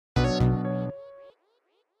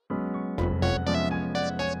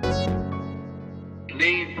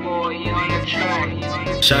Big boy on the track.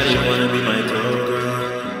 Shawty wanna be my glow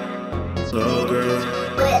girl, glow girl.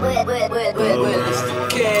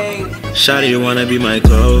 Shawty wanna be my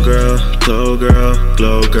glow girl, glow girl,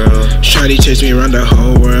 glow girl. Shawty chase me around the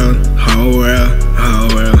whole world, whole world, whole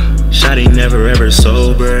world. Shawty never ever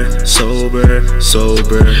sober, sober,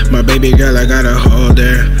 sober. My baby girl, I gotta hold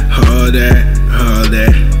her, hold her, hold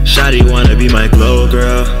her. Shawty wanna be my glow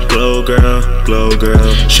girl, glow girl, glow girl.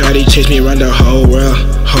 Shawty chase me around the whole world,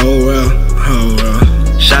 whole world, whole world.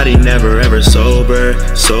 Shawty never ever sober,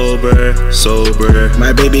 sober, sober.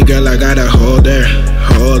 My baby girl, I gotta hold her,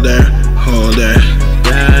 hold her, hold her.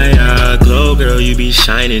 Yeah, yeah, glow girl, you be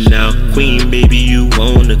shining now. Queen, baby, you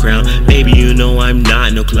own the crown. Baby, you know I'm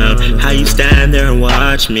not no clown. How you stand there and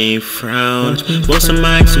watch me frown? Most of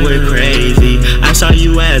my ex were crazy. I saw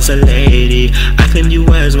you as a lady. I claimed you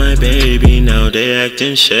as my baby. Now they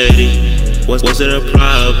acting shady. Was it a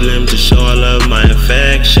problem to show all of my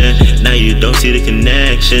affection? Now you don't see the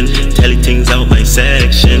connection. Telling things out my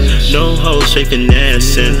section. No hoe, straight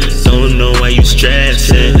finessing. Don't know why you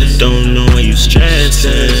stressing. Don't know why you stressing.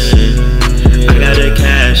 I got the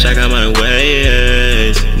cash, I got my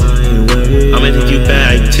ways. I'ma take you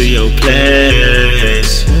back to your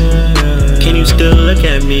place. Can you still look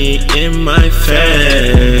at me in my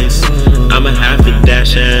face? I'ma have to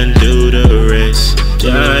dash and do the race.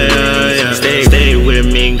 Yeah, yeah, yeah. Stay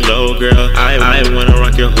with me, glow girl. I wanna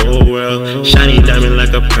rock your whole world. Shiny diamond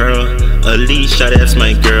like a pearl. Elite shawty, that's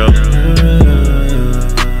my girl.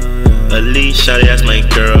 Elite shawty, that's my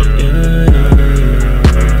girl.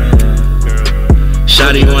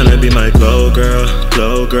 Shawty wanna be my glow girl,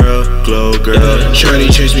 glow girl, glow girl.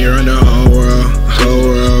 Shawty chase me around the whole world, whole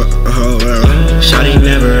world, whole world. Shawty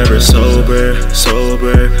never ever sober,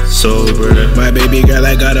 sober, sober. My baby girl,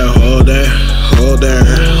 I gotta hold her, hold her,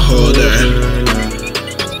 hold her.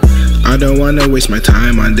 I don't wanna waste my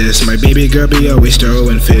time on this. My baby girl be always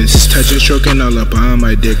throwing fists, touching, stroking all up on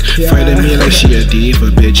my dick, fighting me like she a diva,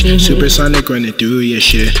 bitch. Supersonic running through your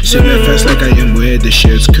shit, sipping fast like I am with the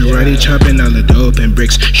shits. Karate chopping all the dope and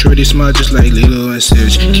bricks. Shorty smile just like Lilo and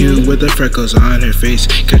Stitch, cute with the freckles on her face.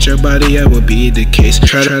 Catch her body, I will be the case.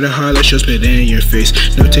 Try to holler, she'll spit in your face.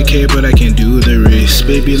 No TK, but I can do the race.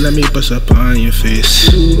 Baby, let me bust up on your face.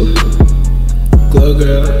 Glow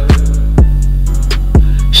girl.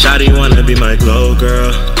 Shawty wanna be my glow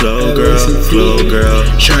girl, glow girl, glow girl.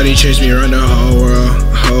 Shawty chase me around the whole world,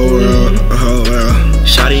 whole world, whole world.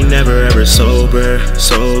 Shawty never ever sober,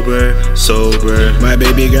 sober, sober. My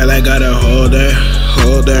baby girl, I gotta hold her,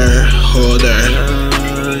 hold her, hold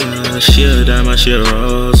her. She a diamond, she a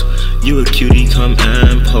rose. You a cutie, come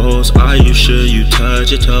and pose. Are you sure you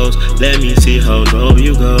touch your toes? Let me see how low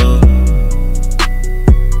you go.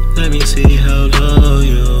 Let me see how low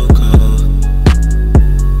you go.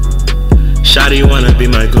 Shawty wanna be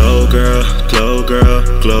my glow girl, glow girl,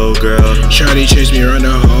 glow girl. Shawty chase me around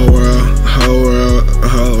the whole world, whole world,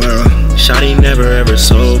 whole world. Shawty never ever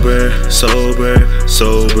sober, sober,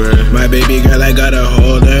 sober. My baby girl, I gotta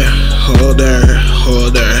hold her, hold her,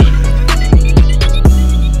 hold her.